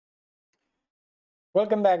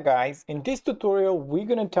Welcome back, guys. In this tutorial, we're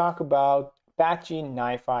going to talk about Apache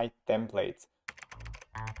NiFi templates.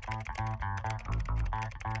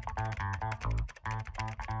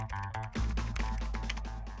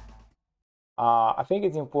 I think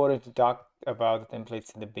it's important to talk about the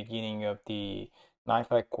templates in the beginning of the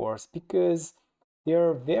NiFi course because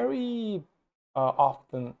they're very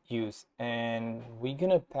often used, and we're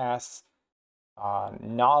going to pass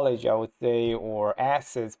knowledge, I would say, or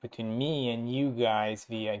assets between me and you guys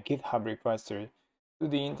via GitHub Repo to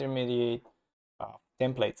the intermediate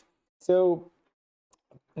templates. So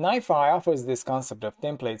NiFi offers this concept of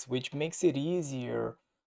templates, which makes it easier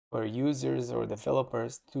for users or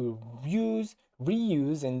developers to use,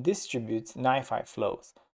 reuse, and distribute NiFi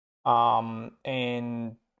flows.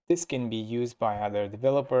 And this can be used by other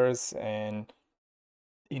developers and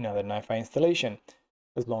the NiFi installation,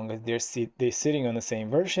 as long as they're sitting on the same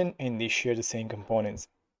version and they share the same components.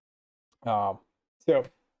 So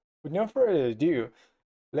with no further ado,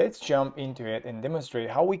 let's jump into it and demonstrate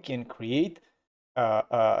how we can create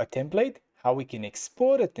a template, how we can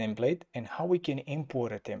export a template, and how we can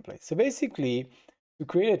import a template. So basically, to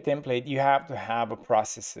create a template, you have to have a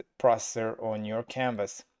processor on your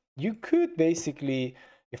canvas. You could basically,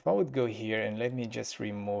 if I would go here and let me just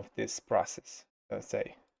remove this process, let's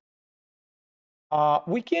say,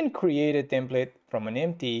 we can create a template from an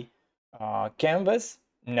empty canvas.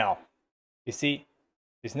 No, you see,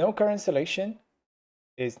 there's no current selection.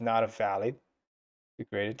 It's not valid to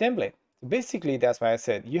create a template. So basically, that's why I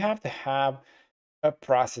said you have to have a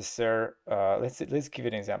processor. Let's give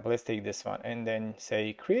it an example. Let's take this one and then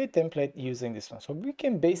say create template using this one. So we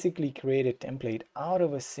can basically create a template out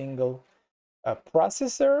of a single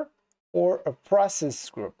processor or a process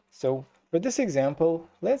group. So for this example,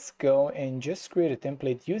 let's go and just create a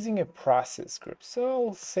template using a process group. So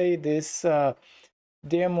I'll say this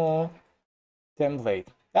demo template.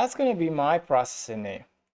 That's going to be my processor name.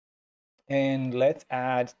 And let's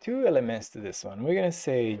add two elements to this one. We're going to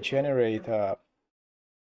say generate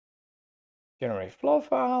flow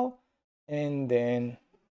file and then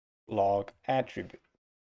log attribute.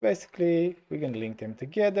 Basically, we're going to link them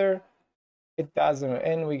together. It doesn't,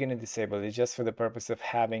 and we're going to disable it just for the purpose of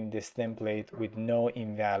having this template with no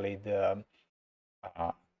invalid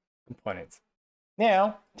components.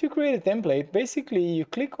 Now, to create a template, basically you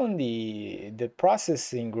click on the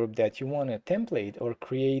processing group that you want to template or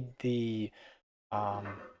create the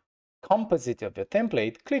composite of the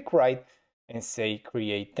template, click right and say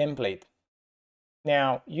create template.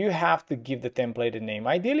 Now you have to give the template a name.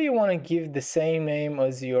 Ideally, you want to give the same name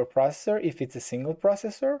as your processor if it's a single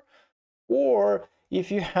processor, or if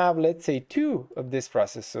you have, let's say, two of this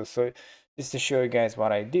processor. So just to show you guys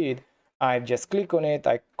what I did, I just click on it,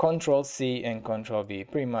 I Control C and Control V,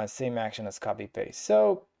 pretty much same action as copy paste.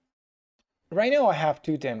 So right now I have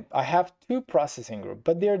two processing group,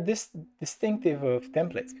 but they're distinctive of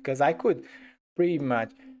templates because I could pretty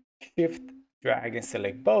much shift, drag, and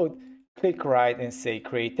select both, click right and say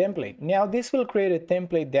create template. Now this will create a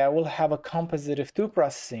template that will have a composite of two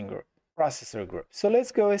processor group. So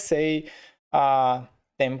let's go and say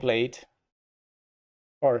template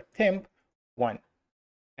or temp1,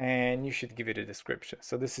 and you should give it a description.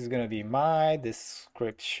 So this is going to be my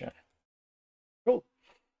description. Cool.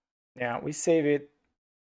 Now we save it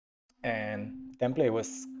and template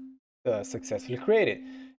was successfully created.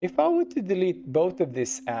 If I were to delete both of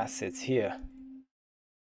these assets here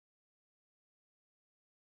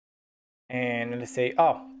and let's say,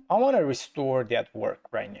 oh, I want to restore that work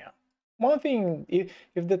right now. One thing, if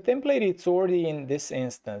the template is already in this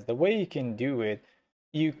instance, the way you can do it,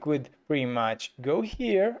 you could pretty much go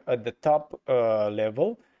here at the top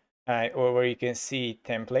level or where you can see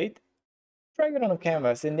template, drag it on a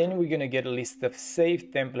canvas, and then we're going to get a list of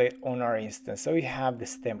saved template on our instance. So we have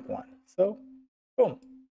this temp1. So boom,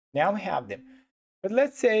 now we have them. But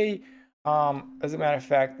let's say, as a matter of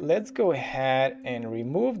fact, let's go ahead and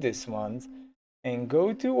remove these ones and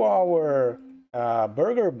go to our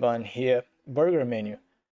burger bun here, burger menu.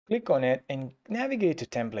 Click on it and navigate to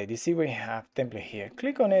template. You see we have template here.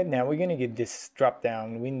 Click on it. Now we're going to get this drop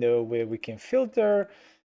down window where we can filter.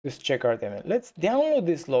 Just check our template. Let's download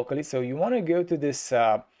this locally. So you want to go to this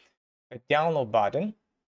download button.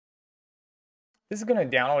 This is going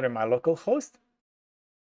to download in my local host.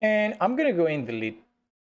 And I'm going to go and delete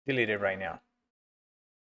it right now.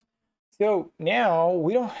 So now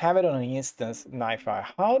we don't have it on an instance NiFi.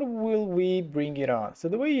 How will we bring it on? So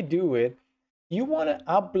the way you do it, you want to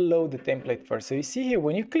upload the template first. So you see here,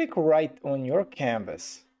 when you click right on your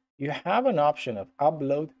canvas, you have an option of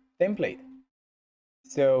upload template.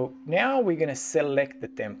 So now we're going to select the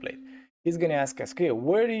template. he's gonna ask us, okay,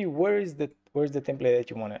 where's the template that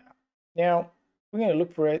you want to? Now we're gonna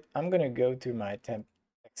look for it. I'm gonna go to my temp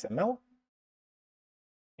XML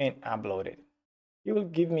and upload it. He will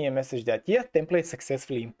give me a message that yes, template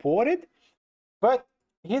successfully imported, but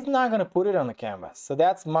he's not gonna put it on the canvas. So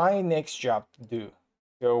that's my next job to do.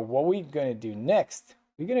 So what we're gonna do next,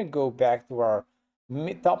 we're gonna go back to our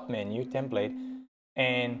top menu template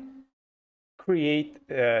and create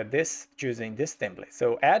this using this template.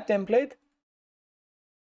 So add template,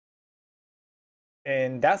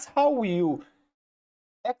 and that's how you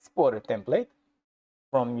export a template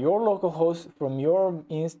from your local host, from your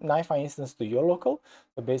NiFi instance to your local.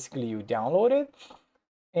 So basically you download it,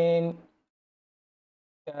 and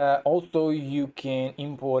also you can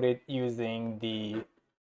import it using the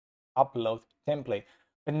upload template.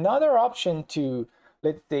 Another option to,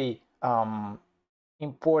 let's say,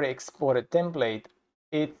 import export a template,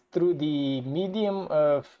 it's through the medium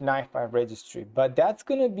of NiFi registry, but that's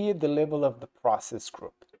going to be at the level of the process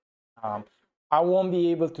group. I won't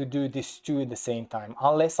be able to do these two at the same time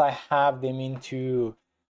unless I have them into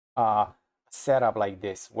setup like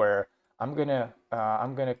this, where I'm gonna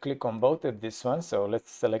click on both of this one. So let's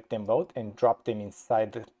select them both and drop them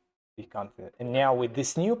inside the content. And now with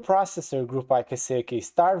this new processor group, I can say, okay,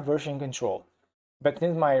 start version control. But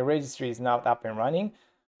since my registry is not up and running,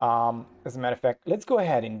 as a matter of fact, let's go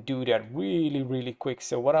ahead and do that really quick.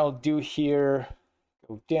 So what I'll do here,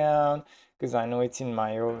 go down, because I know it's in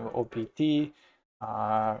my OPT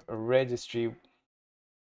registry,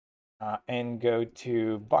 and go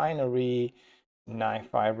to binary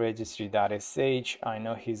NiFi registry.sh. I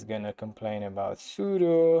know he's gonna complain about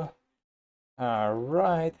sudo. All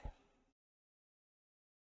right.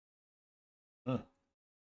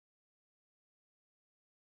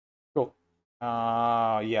 Cool.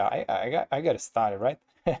 Yeah, I got it started, right?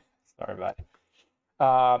 Sorry about it.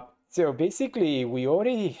 So basically, we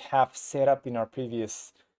already have set up in our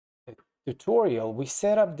previous tutorial, we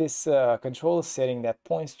set up this control setting that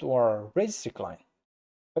points to our registry client,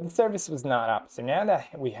 but the service was not up. So now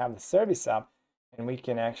that we have the service up, and we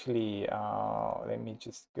can actually, let me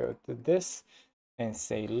just go to this and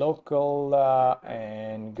say local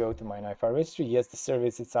and go to my NiFi registry. Yes, the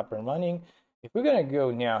service is up and running. If we're gonna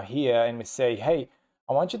go now here and we say, hey,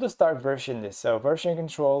 I want you to start version this. So version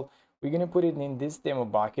control, we're gonna put it in this demo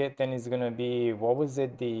bucket. Then it's gonna be, what was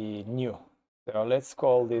it, the new. So let's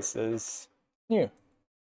call this as new.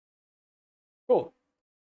 Cool.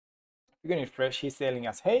 We're gonna refresh. He's telling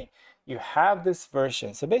us, hey, you have this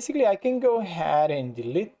version. So basically I can go ahead and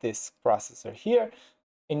delete this processor here.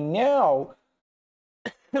 And now,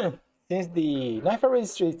 since the NiFi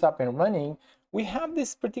registry is up and running, we have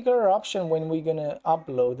this particular option when we're gonna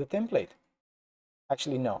upload the template.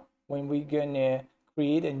 Actually, no, when we're gonna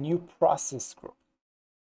create a new process group.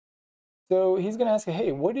 So he's gonna ask,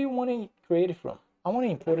 hey, what do you want to create it from? I want to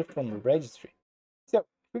import it from the registry. So if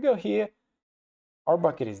we go here, our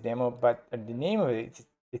bucket is demo, but the name of it,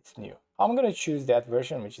 it's new. I'm gonna choose that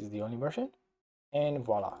version, which is the only version, and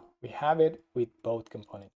voila, we have it with both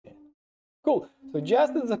components in. Cool. So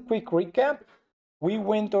just as a quick recap, we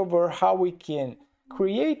went over how we can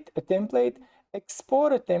create a template,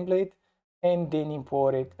 export a template, and then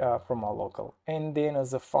import it from our local. And then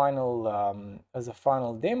as a final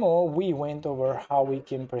demo, we went over how we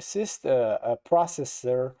can persist a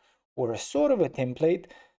processor or a sort of a template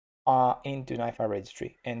into NiFi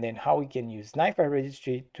registry, and then how we can use NiFi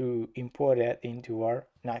registry to import it into our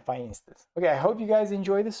NiFi instance. Okay, I hope you guys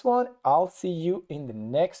enjoy this one. I'll see you in the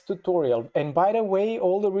next tutorial. And by the way,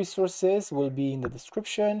 all the resources will be in the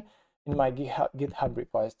description in my GitHub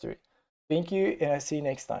repository. Thank you, and I'll see you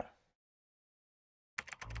next time.